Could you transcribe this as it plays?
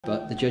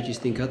But the judges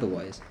think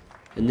otherwise,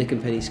 and Nick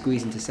and Penny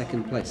squeeze into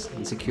second place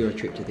and secure a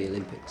trip to the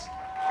Olympics.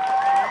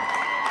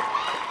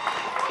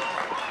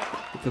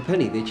 But for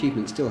Penny, the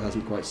achievement still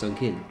hasn't quite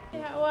sunk in.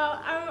 Yeah,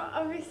 well,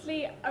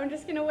 I'm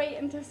just going to wait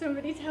until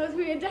somebody tells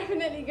me we're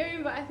definitely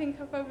going, but I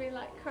think I'll probably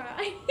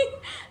cry.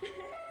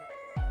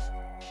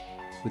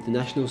 With the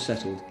nationals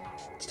settled,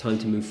 it's time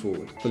to move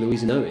forward. For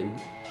Louise and Owen,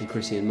 and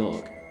Chrissy and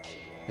Mark,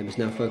 they must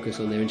now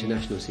focus on their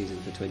international season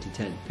for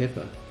 2010.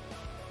 Pippa,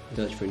 the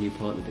search for a new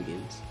partner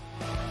begins.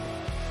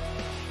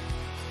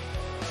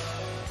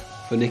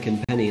 For Nick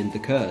and Penny and the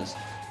Kerrs,